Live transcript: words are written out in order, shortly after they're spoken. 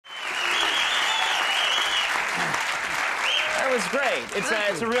was great. It's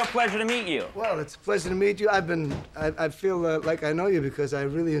a real pleasure to meet you. Well, it's a pleasure to meet you. I feel like I know you because I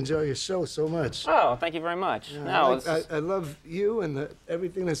really enjoy your show so much. Oh, thank you very much. Yeah, no, I love you and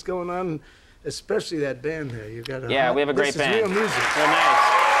everything that's going on, especially that band there. You got we have a great band. This is real music. Real nice.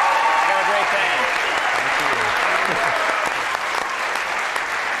 We got a great band.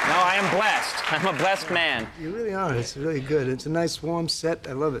 No, I am blessed. I'm a blessed man. You really are. It's really good. It's a nice, warm set.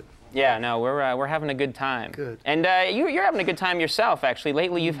 I love it. Yeah, no, we're having a good time. Good. And you're having a good time yourself, actually.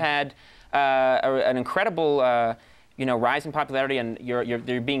 Lately, you've had an incredible, rise in popularity, and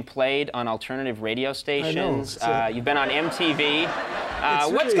you're being played on alternative radio stations. I know. You've been on MTV.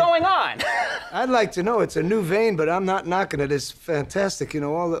 What's really going on? I'd like to know. It's a new vein, but I'm not knocking it. It's fantastic. You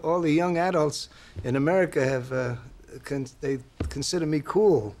know, all the young adults in America have they consider me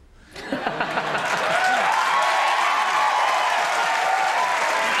cool.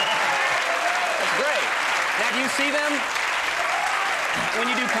 See them when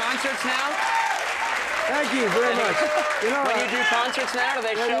you do concerts now? Thank you very much. You know, when you do concerts now, do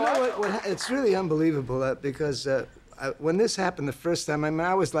they show up? It's really unbelievable because when this happened the first time, I mean,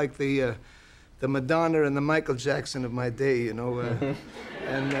 I was like the Madonna and the Michael Jackson of my day, you know.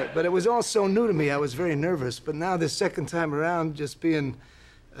 But it was all so new to me. I was very nervous. But now the second time around, just being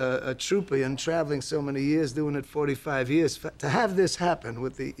a trooper and traveling so many years, doing it 45 years, to have this happen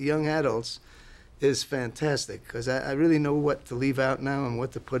with the young adults is fantastic, because I really know what to leave out now and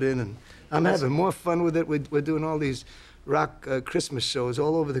what to put in, and I'm having more fun with it. We're doing all these rock Christmas shows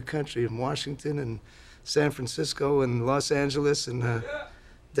all over the country, in Washington and San Francisco and Los Angeles and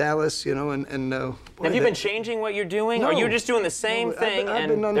Dallas, you know, and have you been changing what you're doing, or you're just doing the same thing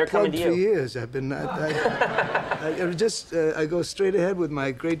I've and been they're coming to you? For years. I've been, I go straight ahead with my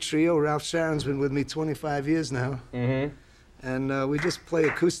great trio. Ralph Sharon's been with me 25 years now. Mm-hmm. And we just play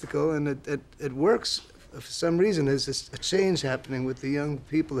acoustical, and it works. For some reason, there's a change happening with the young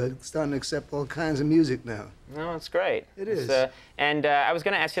people that are starting to accept all kinds of music now. No, it's great. It is. And I was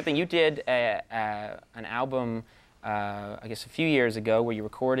going to ask you something. You did an album, I guess, a few years ago, where you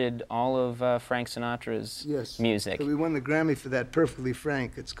recorded all of Frank Sinatra's music. So we won the Grammy for that. Perfectly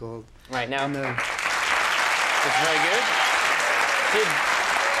Frank, it's called. Right now. And, it's very good.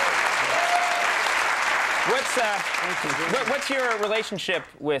 What's your relationship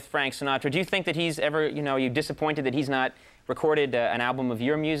with Frank Sinatra? Do you think that he's ever, are you disappointed that he's not recorded an album of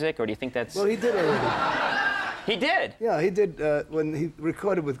your music, or do you think that's... Well, he did already. He did? Yeah, he did. When he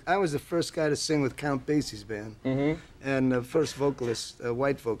recorded with... I was the first guy to sing with Count Basie's band. Mm-hmm. And the first vocalist,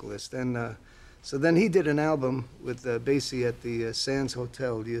 white vocalist. And so then he did an album with Basie at the Sands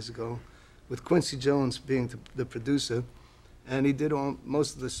Hotel years ago, with Quincy Jones being the producer. And he did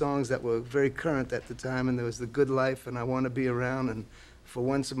most of the songs that were very current at the time, and there was The Good Life and I Want to Be Around and For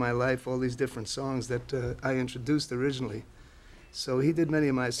Once in My Life, all these different songs that I introduced originally. So he did many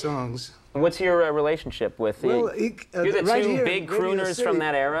of my songs. What's your relationship with you're the right two big crooners from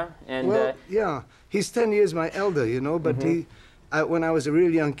that era? And, well, yeah. He's 10 years my elder, you know, but when I was a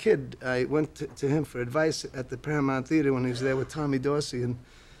real young kid, I went to him for advice at the Paramount Theater when he was there with Tommy Dorsey, and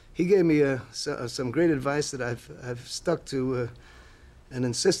he gave me some great advice that I've stuck to and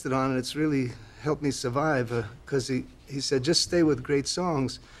insisted on, and it's really helped me survive, because he said, just stay with great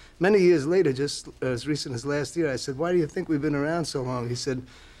songs. Many years later, just as recent as last year, I said, why do you think we've been around so long? He said,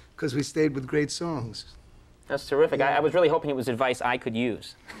 because we stayed with great songs. That's terrific. Yeah. I was really hoping it was advice I could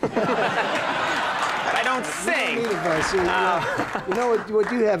use. But I don't sing. You don't need advice. You know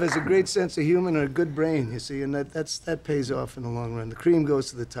what you have is a great sense of humor and a good brain, you see, and that pays off in the long run. The cream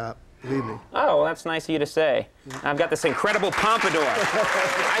goes to the top, believe me. Oh, well, that's nice of you to say. Yeah. I've got this incredible pompadour.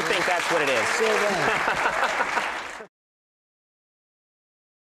 I think that's what it is. So that.